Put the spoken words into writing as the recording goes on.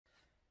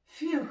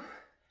Phew!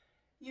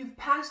 You've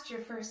passed your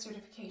first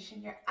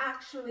certification. You're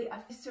actually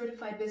a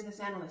certified business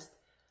analyst.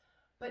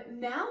 But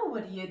now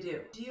what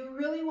do? Do you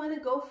really want to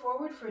go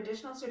forward for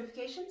additional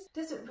certifications?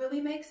 Does it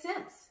really make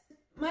sense?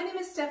 My name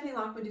is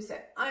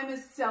Lachman-Doucet. I'm a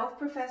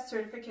self-professed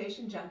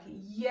certification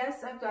junkie.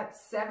 Yes, I've got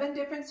 7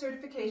 different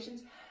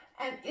certifications,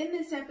 and in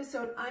this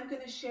episode, I'm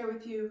going to share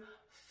with you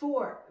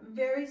 4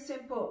 very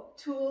simple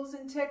tools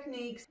and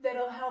techniques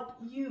that'll help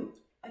you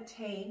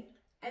attain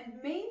and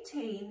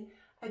maintain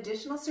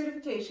additional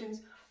certifications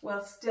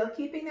while still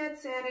keeping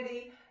that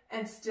sanity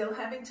and still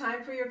having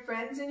time for your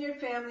friends and your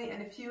family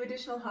and a few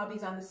additional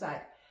hobbies on the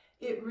side.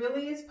 It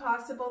really is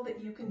possible that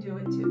you can do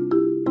it too.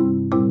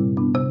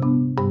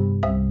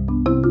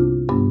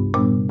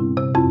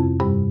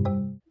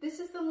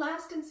 This is the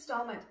last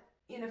installment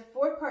in a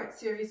 4-part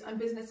series on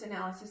business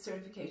analysis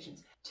certifications.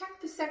 Check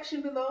the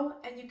section below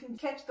and you can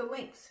catch the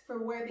links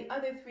for where the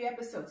other 3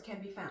 episodes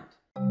can be found.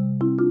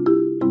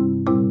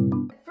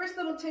 First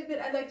little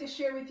tidbit I'd like to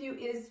share with you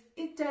is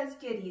it does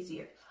get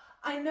easier.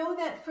 I know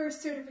that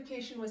first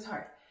certification was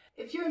hard.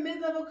 If you're a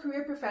mid-level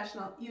career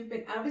professional, you've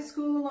been out of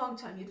school a long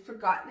time, you've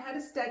forgotten how to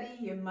study,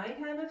 you might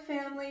have a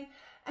family,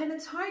 and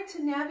it's hard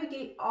to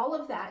navigate all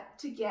of that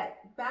to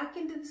get back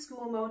into the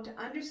school mode, to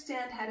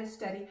understand how to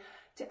study,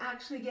 to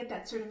actually get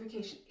that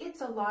certification.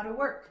 It's a lot of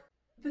work.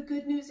 The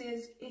good news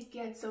is it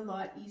gets a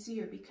lot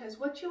easier, because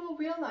what you will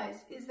realize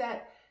is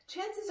that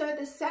chances are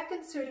the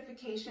second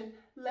certification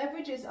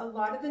leverages a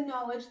lot of the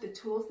knowledge, the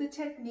tools, the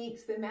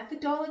techniques, the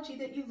methodology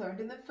that you learned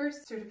in the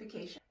first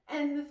certification.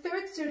 And the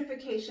third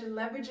certification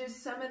leverages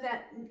some of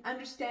that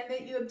understanding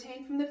that you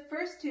obtained from the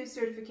first 2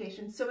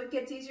 certifications, so it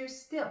gets easier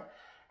still,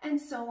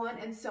 and so on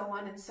and so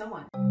on and so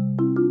on.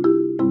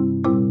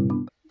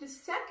 The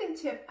second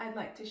tip I'd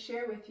like to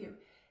share with you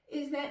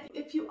is that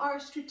if you are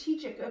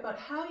strategic about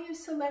how you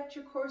select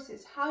your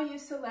courses, how you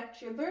select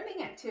your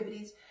learning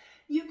activities,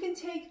 you can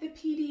take the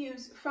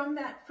PDUs from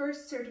that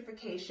first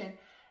certification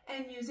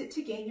and use it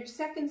to gain your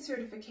second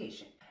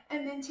certification.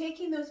 And then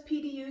taking those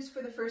PDUs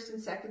for the first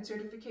and second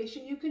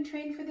certification, you can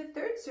train for the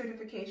third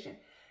certification.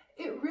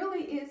 It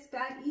really is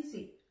that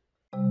easy.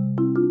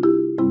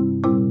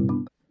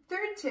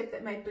 Third tip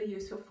that might be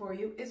useful for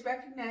you is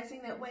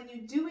recognizing that when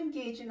you do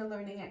engage in a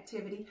learning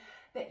activity,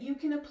 that you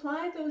can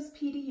apply those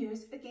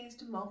PDUs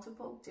against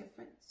multiple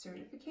different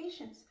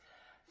certifications.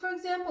 For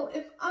example,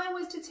 if I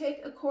was to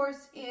take a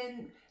course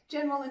in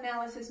general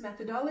analysis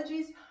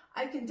methodologies,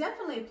 I can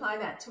definitely apply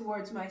that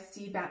towards my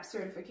CBAP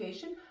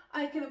certification.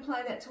 I can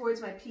apply that towards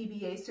my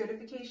PBA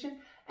certification,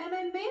 and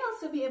I may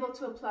also be able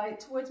to apply it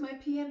towards my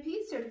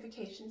PMP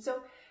certification.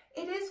 So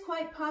it is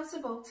quite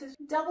possible to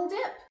double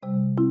dip.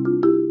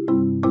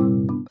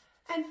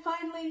 And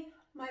finally,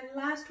 my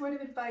last word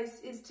of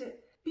advice is to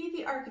be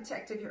the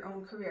architect of your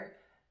own career.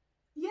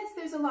 Yes,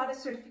 there's a lot of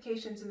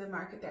certifications in the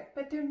market there,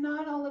 but they're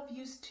not all of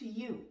use to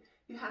you.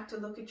 You have to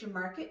look at your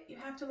market, you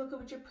have to look at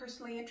what you're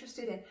personally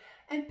interested in,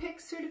 and pick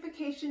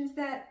certifications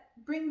that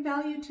bring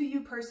value to you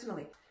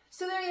personally.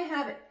 So there you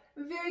have it.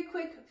 Very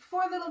quick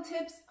 4 little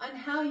tips on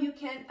how you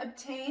can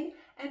obtain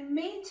and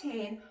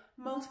maintain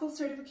multiple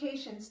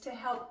certifications to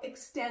help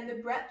extend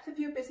the breadth of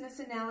your business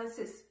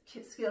analysis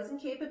skills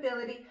and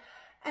capability,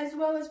 as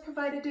well as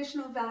provide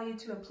additional value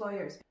to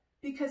employers.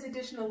 Because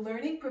additional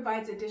learning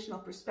provides additional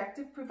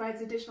perspective,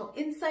 provides additional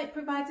insight,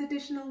 provides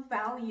additional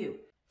value.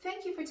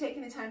 Thank you for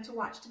taking the time to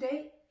watch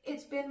today.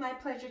 It's been my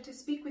pleasure to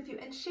speak with you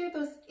and share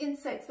those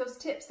insights, those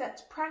tips,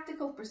 that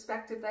practical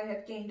perspective that I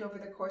have gained over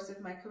the course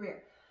of my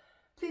career.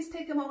 Please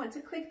take a moment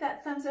to click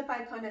that thumbs up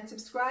icon and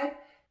subscribe.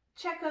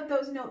 Check out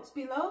those notes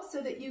below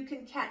so that you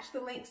can catch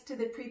the links to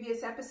the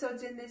previous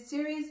episodes in this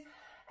series.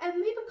 And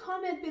leave a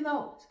comment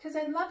below, because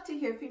I'd love to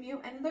hear from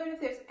you and learn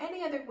if there's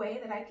any other way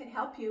that I can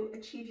help you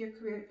achieve your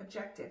career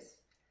objectives.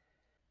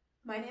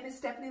 My name is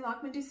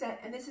Lachman-Doucet,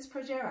 and this is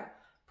Projerra,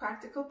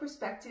 Practical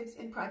Perspectives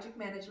in Project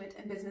Management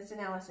and Business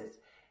Analysis.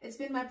 It's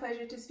been my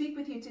pleasure to speak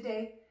with you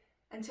today.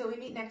 Until we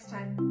meet next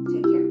time,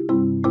 take care.